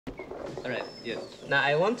All right, yes. Now,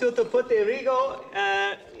 I want you to put the Vigo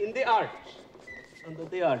in the arch. Under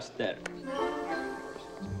the arch there.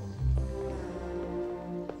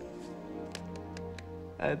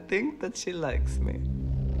 I think that she likes me.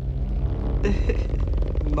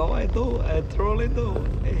 No, I do. I truly do.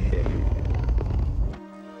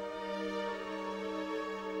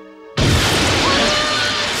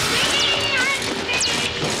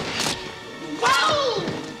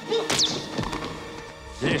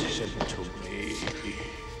 Listen to me.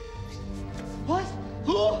 What?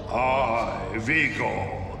 Who? I,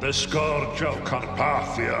 Vigo, the scourge of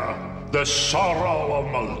Carpathia, the sorrow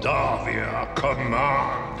of Moldavia,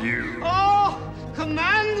 command you. Oh,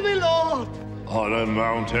 command me, Lord. On a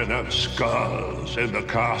mountain of skulls in the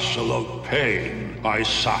castle of pain, I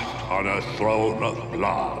sat on a throne of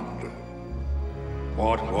blood.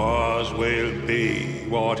 What was will be,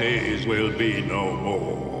 what is will be no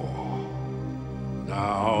more.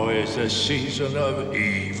 Now is the season of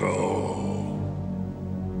evil.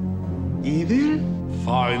 Evil?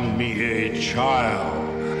 Find me a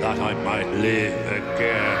child that I might live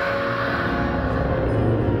again.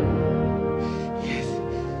 Yes,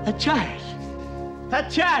 a child. A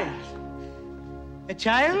child. A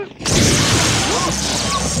child?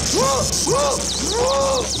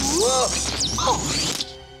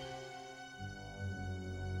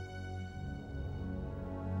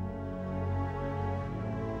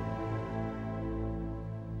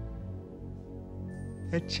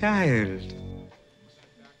 A child.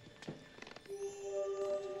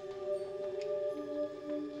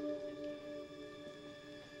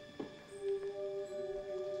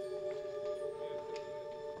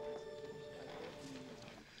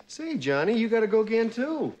 Say, Johnny, you gotta go again,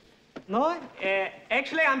 too. No,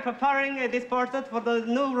 actually, I'm preparing this portrait for the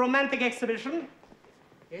new romantic exhibition.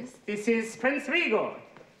 Yes, this is Prince Vigo,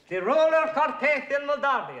 the ruler of Carpathian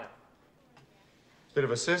Moldavia. Bit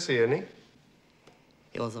of a sissy, isn't he?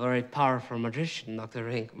 He was a very powerful magician, Dr.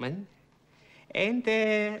 Venkman, and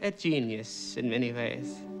a genius in many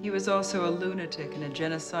ways. He was also a lunatic and a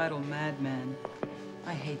genocidal madman.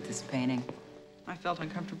 I hate this painting. I felt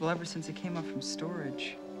uncomfortable ever since it came up from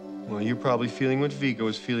storage. Well, you're probably feeling what Vigo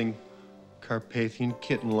is feeling. Carpathian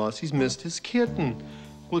kitten loss. He's missed his kitten.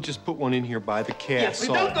 We'll just put one in here by the castle. Yes,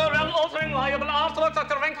 we don't go around altering liable artwork,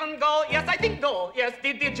 Dr. Venkman. Go. Yes, I think go. Yes,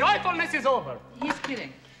 the joyfulness is over. He's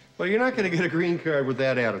kidding. Well, you're not going to get a green card with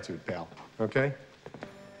that attitude, pal. Okay?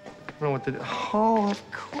 I don't know what to do. Oh,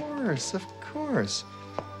 of course, of course.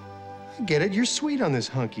 I get it. You're sweet on this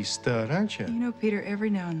hunky stud, aren't you? You know, Peter,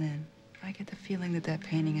 every now and then, I get the feeling that that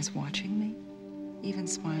painting is watching me, even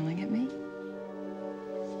smiling at me.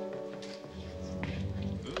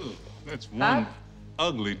 Ooh, that's one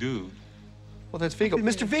ugly dude. Well, that's Vigo.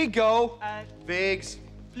 Mr. Vigo! Viggs,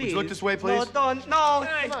 would you look this way, please? No, don't. No.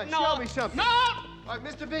 Hey, come on, no. show me something. No! All right,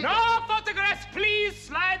 Mr. Vigo. No photographs, please.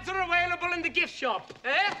 Slides are available in the gift shop.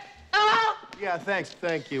 Eh? Ah! Yeah, thanks.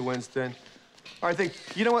 Thank you, Winston. All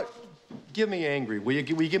right, you know what? Give me angry. Will you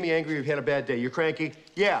give me angry if you've had a bad day? You're cranky?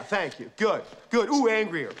 Yeah, thank you. Good, good. Ooh,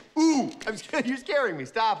 angrier. Ooh, you're scaring me.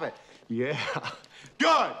 Stop it. Yeah.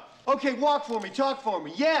 Good. Okay, walk for me. Talk for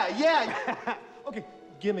me. Yeah. Okay,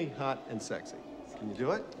 give me hot and sexy. Can you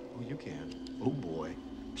do it? Oh, you can. Oh, boy.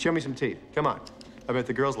 Show me some teeth. Come on. I bet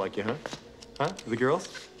the girls like you, huh? Huh? To the girls?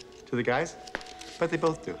 To the guys? Bet they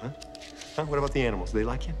both do, huh? Huh? What about the animals? Do they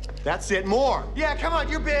like you? That's it. More. Yeah, come on.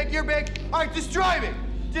 You're big. You're big. All right, destroy me.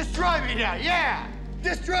 Destroy me now. Yeah.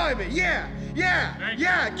 Destroy me. Yeah.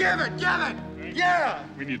 Give it. Yeah.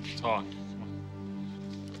 We need to talk.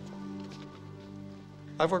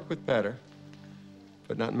 I've worked with better,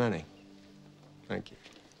 but not many. Thank you.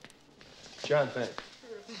 John, thanks.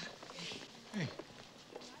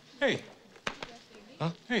 Hey.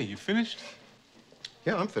 Huh? Hey, you finished?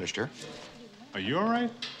 Yeah, I'm finished here. Are you all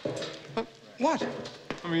right? What?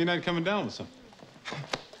 I mean, you're not coming down with something.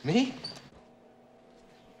 Me?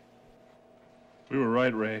 We were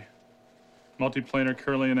right, Ray. Multiplanar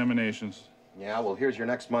Curlian emanations. Yeah, well, here's your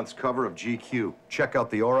next month's cover of GQ. Check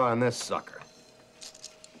out the aura on this sucker.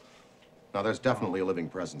 Now, there's definitely a living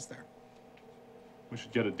presence there. We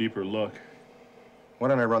should get a deeper look. Why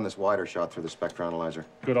don't I run this wider shot through the spectroanalyzer?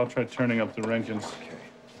 Good, I'll try turning up the Roentgens. Okay.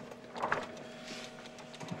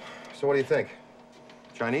 So what do you think?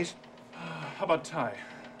 Chinese? How about Thai?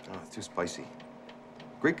 Oh, it's too spicy.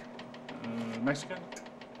 Greek? Mexican?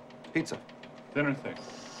 Pizza. Dinner thing.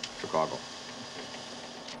 Chicago.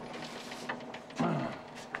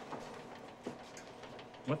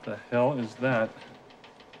 What the hell is that?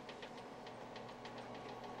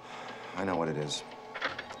 I know what it is.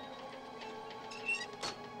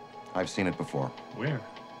 I've seen it before. Where?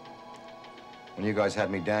 When you guys had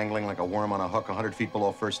me dangling like a worm on a hook 100 feet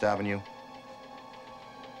below First Avenue?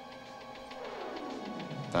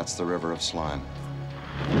 That's the river of slime.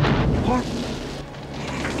 What?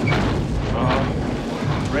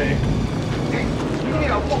 Ray. Hey, you need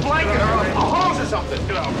a blanket or a hose or something.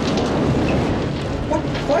 Get out. What?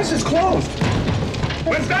 Why is this closed?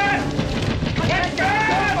 Winston!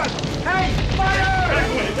 Winston! Hey, fire! Back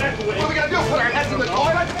away, back away. What are we gonna do? Put our heads in the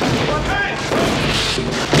toilet? Hey!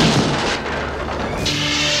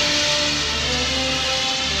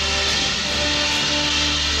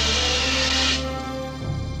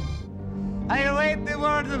 I await the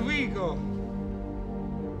word of Vigo.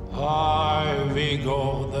 I,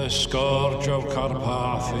 Vigo, the scourge of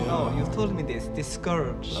Carpathia. Oh, you told me this, the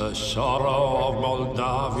scourge. The sorrow of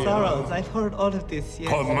Moldavia. Sorrows, I've heard all of this, yes.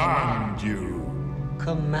 Command you.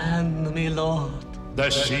 Command me, Lord. The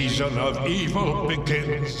season of evil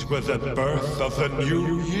begins with the birth of the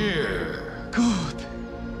new year. Good.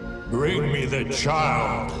 Bring me the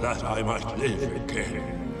child that I might live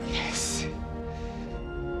again. Yes.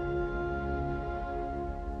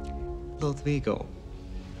 Lord Vigo,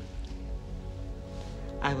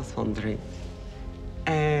 I was wondering,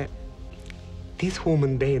 this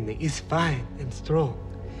woman Dana is fine and strong.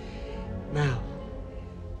 Now,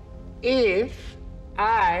 if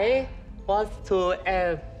I was to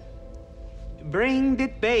bring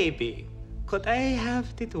that baby, could I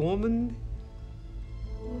have that woman?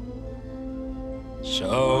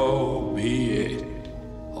 So be it.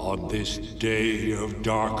 On this day of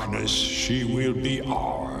darkness, she will be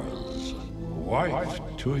ours. Wife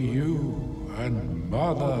to you and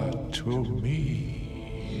mother to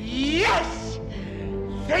me. Yes!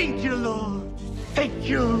 Thank you, Lord. Thank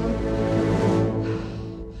you.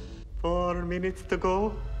 4 minutes to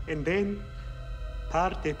go, and then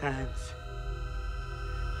party times.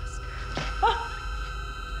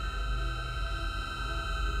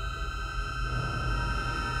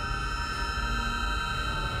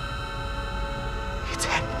 It's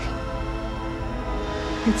happening.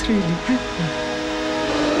 It's really happening.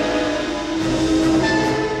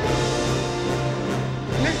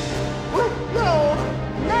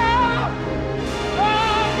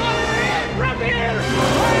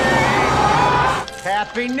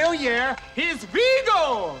 Happy New Year! He's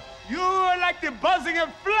Vigo! You are like the buzzing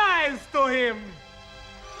of flies to him.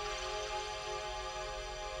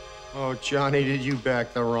 Oh, Johnny, did you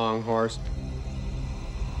back the wrong horse?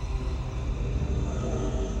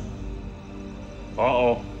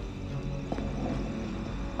 Uh-oh.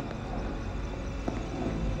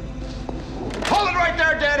 Hold it right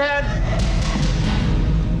there, deadhead!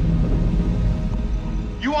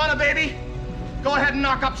 You want a baby? Go ahead and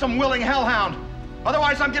knock up some willing hellhound.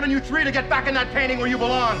 Otherwise, I'm giving you 3 to get back in that painting where you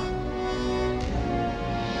belong.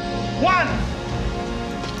 1!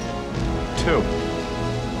 2.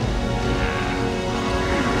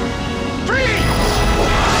 3! You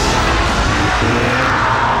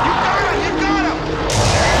got him! You got him!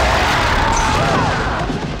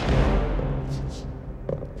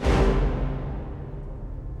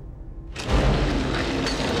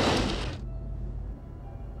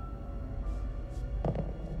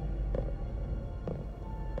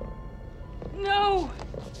 No!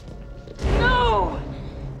 No!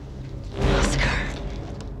 Oscar!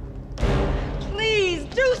 Please,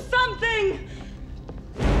 do something!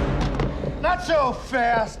 Not so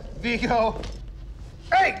fast, Vigo.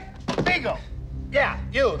 Hey, Vigo! Yeah,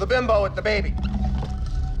 you, the bimbo with the baby.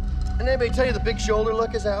 Didn't anybody tell you the big shoulder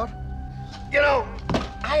look is out? You know,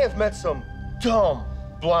 I have met some dumb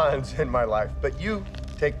blondes in my life, but you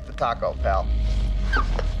take the taco, pal.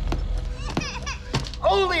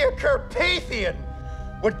 Only a Carpathian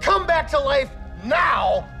would come back to life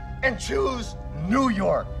now and choose New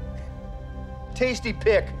York. Tasty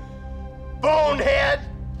pick, bonehead.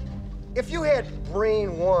 If you had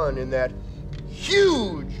brain 1 in that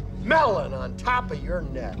huge melon on top of your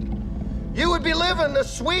neck, you would be living the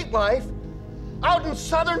sweet life out in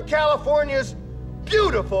Southern California's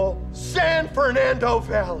beautiful San Fernando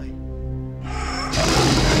Valley.